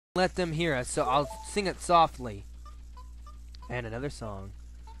let them hear us, so I'll sing it softly. And another song.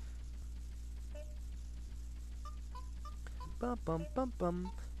 Bum bum bum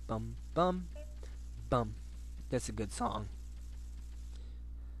bum bum bum bum. That's a good song.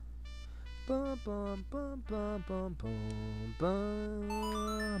 Bum bum bum bum bum bum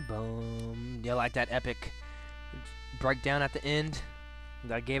bum bum. You like that epic breakdown at the end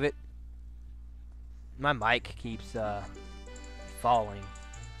that I gave it? My mic keeps falling.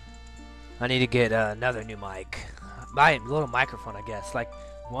 I need to get another new mic. Buy a little microphone, I guess, like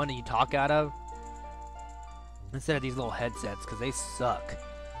one that you talk out of, instead of these little headsets, because they suck.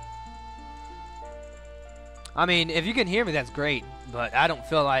 I mean, if you can hear me, that's great, but I don't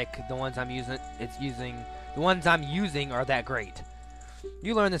feel like the ones I'm using are that great.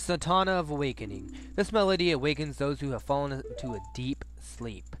 You learn the Sultana of Awakening. This melody awakens those who have fallen into a deep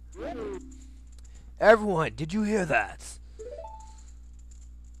sleep. Everyone, did you hear that?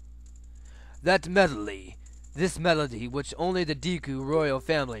 That melody. This melody, which only the Deku royal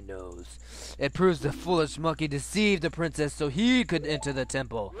family knows. It proves the foolish monkey deceived the princess so he could enter the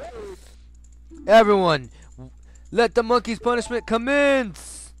temple. Everyone, let the monkey's punishment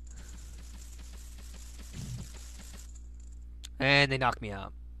commence! And they knock me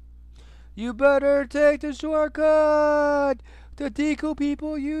out. You better take the shortcut! The Deku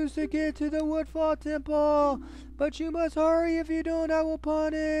people used to get to the Woodfall Temple. But you must hurry, if you don't, I will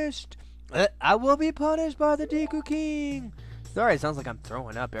punish. I will be punished by the Deku King. Sorry, it sounds like I'm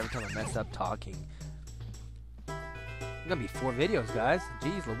throwing up every time I mess up talking. It's gonna be 4 videos, guys.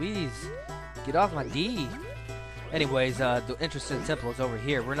 Jeez Louise. Get off my D. Anyways, the entrance to the temple is over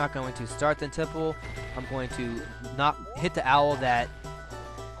here. We're not going to start the temple. I'm going to not hit the owl that...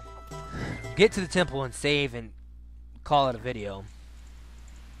 Get to the temple and save and call it a video.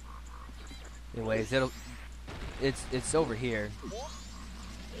 Anyways, it's over here.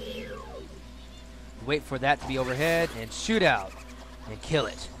 Wait for that to be overhead and shoot out and kill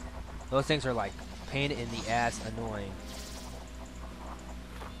it. Those things are like pain in the ass annoying.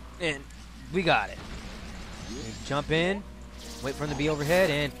 And we got it. We jump in, wait for them to be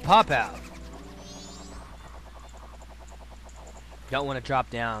overhead, and pop out. Don't want to drop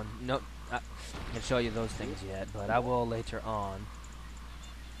down. Nope. I can't show you those things yet, but I will later on.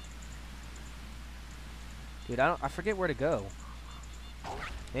 Dude, I forget where to go.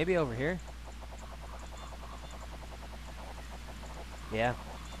 Maybe over here. Yeah.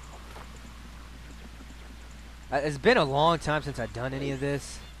 It's been a long time since I've done any of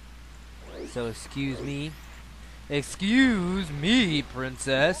this. So excuse me. Excuse me,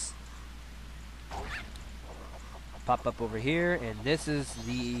 princess. Pop up over here, and this is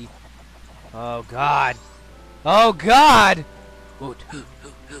the... Oh, God. Oh, God! Hoot, hoot,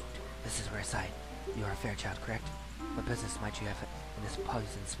 hoot, hoot. This is where I reside. You are a fair child, correct? What business might you have in this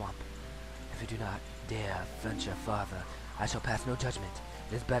poison swamp? If you do not dare venture farther, I shall pass no judgment.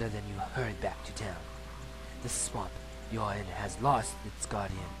 It is better than you hurry back to town. This swamp you are in has lost its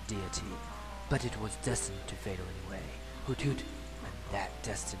guardian deity, but it was destined to fatal anyway. Hoot hoot. And that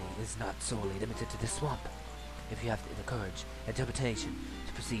destiny is not solely limited to this swamp. If you have the courage and determination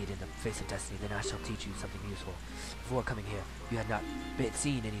to proceed in the face of destiny, then I shall teach you something useful. Before coming here, you had not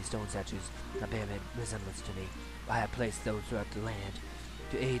seen any stone statues that bear resemblance to me. I have placed those throughout the land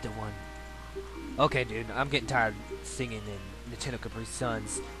to aid the one. Okay, dude, I'm getting tired of singing in Nintendo Capri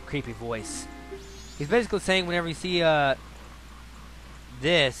Sun's creepy voice. He's basically saying whenever you see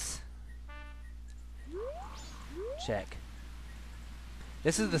this, check.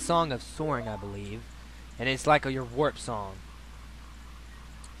 This is the song of soaring, I believe, and it's like your warp song.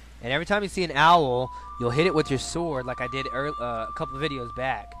 And every time you see an owl, you'll hit it with your sword, like I did a couple of videos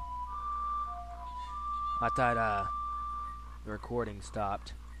back. I thought the recording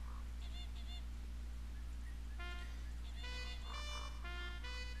stopped.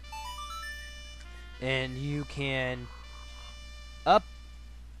 And you can not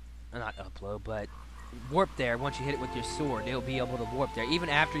upload, but warp there. Once you hit it with your sword, it'll be able to warp there, even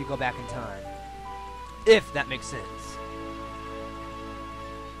after you go back in time. If that makes sense.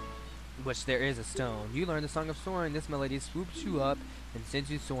 Which there is a stone. You learn the Song of Soaring. This melody swoops you up and sends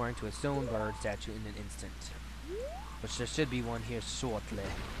you soaring to a stone bird statue in an instant. Which there should be one here shortly.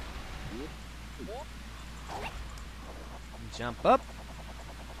 Jump up.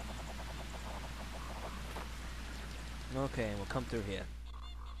 Okay, and we'll come through here.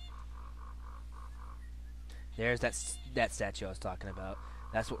 There's that statue I was talking about.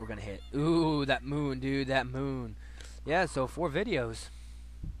 That's what we're gonna hit. Ooh, that moon, dude, that moon. Yeah, so 4 videos.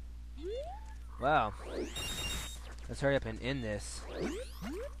 Wow. Let's hurry up and end this.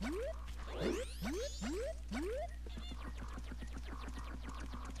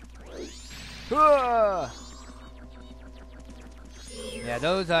 Yeah,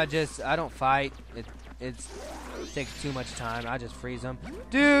 those I don't fight. It takes too much time. I just freeze them.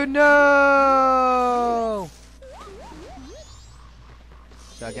 Dude, no!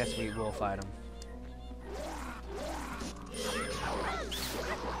 So I guess we will fight them.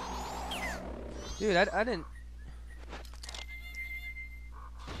 Dude, I didn't...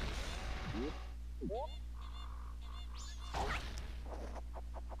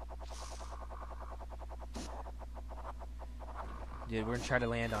 Dude, we're gonna try to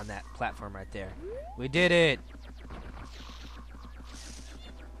land on that platform right there. We did it!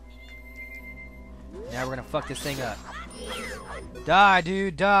 Now we're gonna fuck this thing up. Die,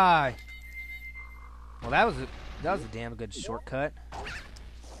 dude, die! Well, that was a damn good shortcut.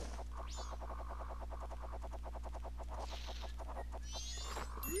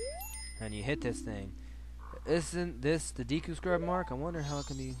 And you hit this thing. Isn't this the Deku Scrub mark? I wonder how it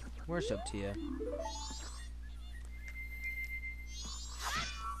can be worshipped to you.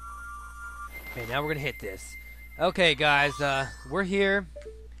 Okay, now we're gonna hit this. Okay, guys, we're here.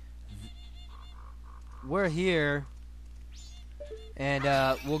 We're here. And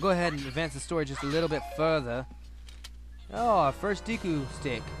we'll go ahead and advance the story just a little bit further. Oh, our first Deku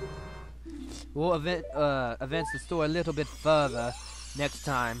stick. We'll advance the story a little bit further next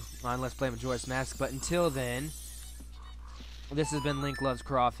time on Let's Play Majora's Mask. But until then, this has been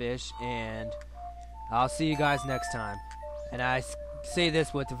LinkLovesCrawfish, and I'll see you guys next time. And I say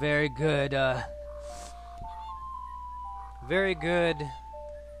this with a very good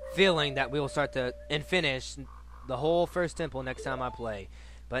feeling that we will start to and finish the whole first temple next time I play.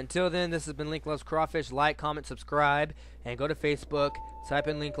 But until then, this has been LinkLovesCrawfish. Like, comment, subscribe, and go to Facebook. Type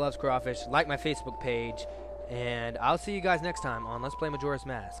in LinkLovesCrawfish. Like my Facebook page. And I'll see you guys next time on Let's Play Majora's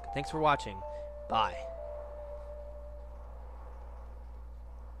Mask. Thanks for watching. Bye.